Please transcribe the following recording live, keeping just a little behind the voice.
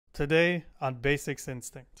today on Basics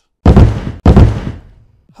Instinct.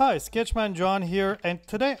 Hi, Sketchman John here, and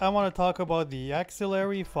today I want to talk about the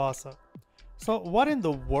axillary fossa. So what in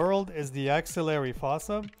the world is the axillary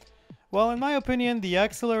fossa? Well, in my opinion, the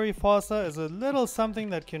axillary fossa is a little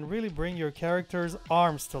something that can really bring your character's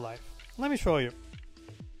arms to life. Let me show you.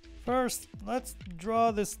 First, let's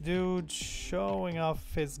draw this dude showing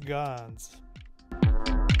off his guns.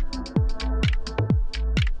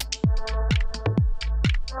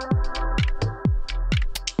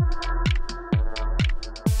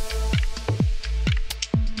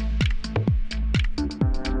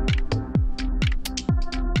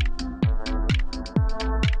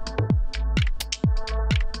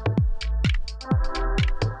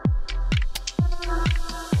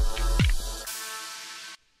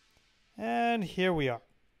 And here we are.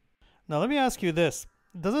 Now let me ask you this.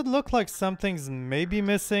 Does it look like something's maybe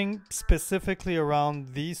missing specifically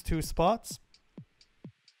around these two spots?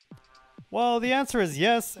 Well, the answer is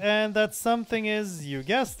yes, and that something is, you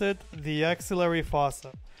guessed it, the axillary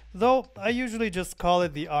fossa. Though I usually just call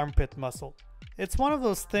it the armpit muscle. It's one of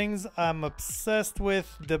those things I'm obsessed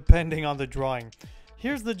with depending on the drawing.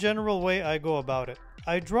 Here's the general way I go about it.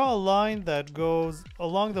 I draw a line that goes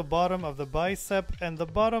along the bottom of the bicep and the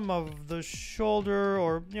bottom of the shoulder,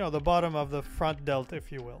 or the bottom of the front delt,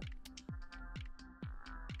 if you will.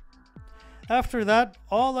 After that,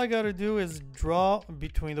 all I gotta do is draw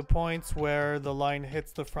between the points where the line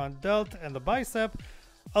hits the front delt and the bicep,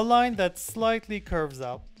 a line that slightly curves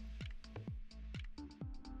out.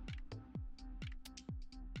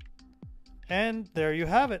 And there you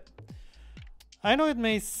have it. I know it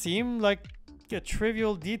may seem like a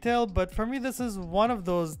trivial detail, but for me this is one of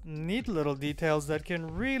those neat little details that can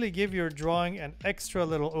really give your drawing an extra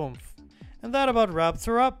little oomph. And that about wraps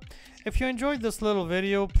her up. If you enjoyed this little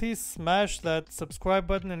video, please smash that subscribe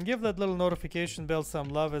button and give that little notification bell some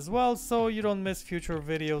love as well, so you don't miss future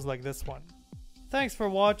videos like this one. Thanks for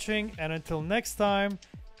watching, and until next time,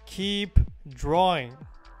 keep drawing.